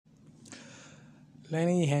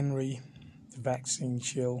Lenny Henry, the vaccine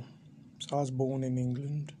shill. So I was born in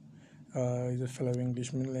England. He's a fellow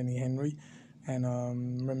Englishman, Lenny Henry, and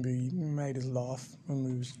remember he made us laugh when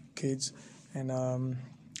we was kids. And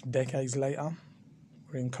decades later,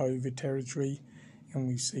 we're in COVID territory, and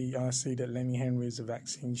I see that Lenny Henry is a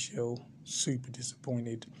vaccine shill. Super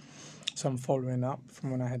disappointed. So I'm following up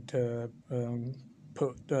from when I had to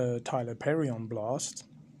put Tyler Perry on blast.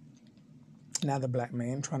 Another black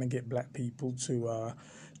man trying to get black people to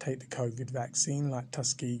take the COVID vaccine, like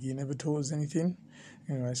Tuskegee never taught us anything.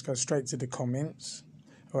 Anyway, let's go straight to the comments.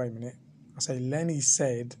 Oh, wait a minute. I say Lenny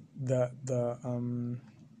said that the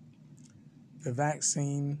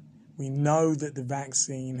vaccine, we know that the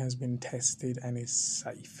vaccine has been tested and is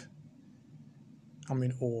safe. I'm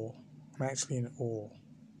in awe. I'm actually in awe.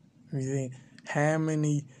 I mean, how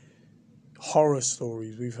many horror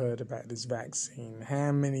stories we've heard about this vaccine,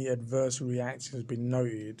 how many adverse reactions have been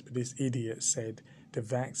noted. This idiot said the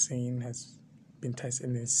vaccine has been tested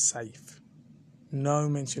and is safe. No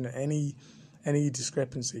mention of any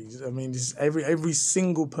discrepancies. I mean, this every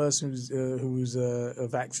single person who was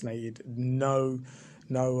vaccinated, no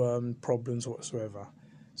problems whatsoever.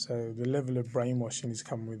 So the level of brainwashing he's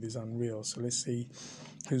come with is unreal. So let's see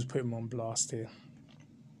who's put him on blast here.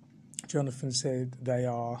 Jonathan said they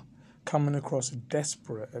are coming across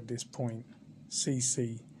desperate at this point.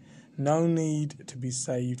 CC, no need to be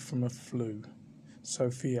saved from a flu.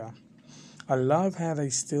 Sophia, I love how they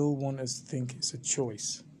still want us to think it's a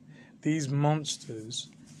choice. These monsters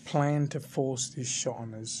plan to force this shot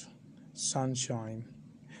on us. Sunshine,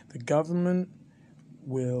 the government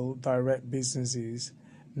will direct businesses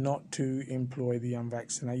not to employ the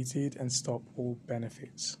unvaccinated and stop all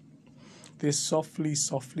benefits. This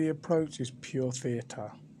softly approach is pure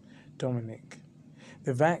theatre. Dominic,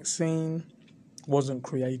 the vaccine wasn't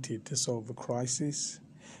created to solve a crisis.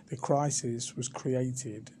 The crisis was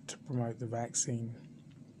created to promote the vaccine.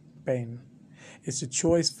 Ben, it's a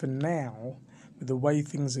choice for now, but the way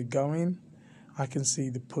things are going, I can see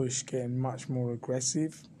the push getting much more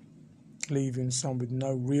aggressive, leaving some with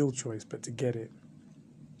no real choice but to get it.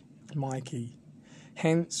 Mikey,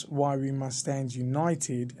 hence why we must stand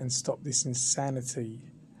united and stop this insanity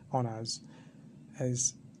on us,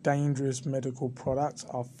 as dangerous medical products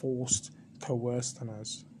are coerced on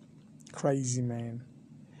us. Crazy man.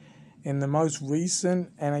 In the most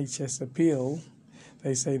recent NHS appeal,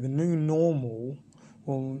 they say the new normal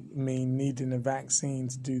will mean needing a vaccine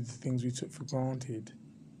to do the things we took for granted.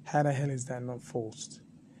 How the hell is that not forced?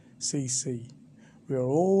 CC, we are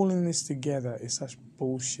all in this together. It's such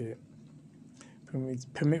bullshit.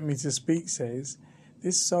 Permit me to speak says,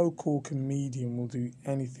 this so-called comedian will do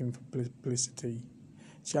anything for publicity.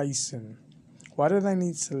 Jason, why do they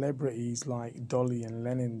need celebrities like Dolly and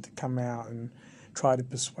Lennon to come out and try to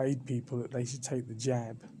persuade people that they should take the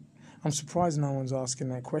jab? I'm surprised no one's asking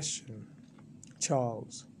that question.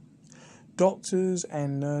 Charles, doctors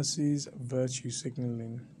and nurses virtue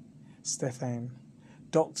signalling. Stefan,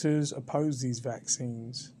 doctors oppose these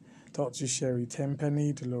vaccines. Dr. Sherry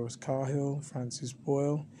Tenpenny, Dolores Cahill, Francis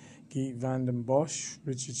Boyle, Geet van den Bosch,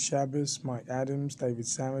 Richard Shabbos, Mike Adams, David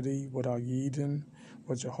Samady, Wadar Yeadon,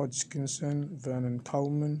 Roger Hodgkinson, Vernon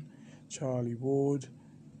Coleman, Charlie Ward,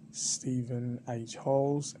 Stephen H.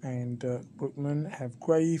 Halls and Dirk Brookman have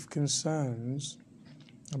grave concerns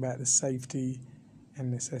about the safety and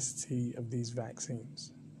necessity of these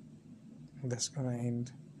vaccines. And that's where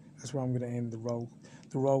I'm going to end the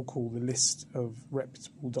roll call, the list of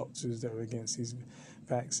reputable doctors that are against these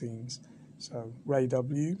vaccines. So, Ray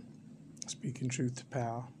W., speaking truth to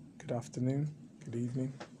power. Good afternoon, good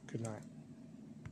evening, good night.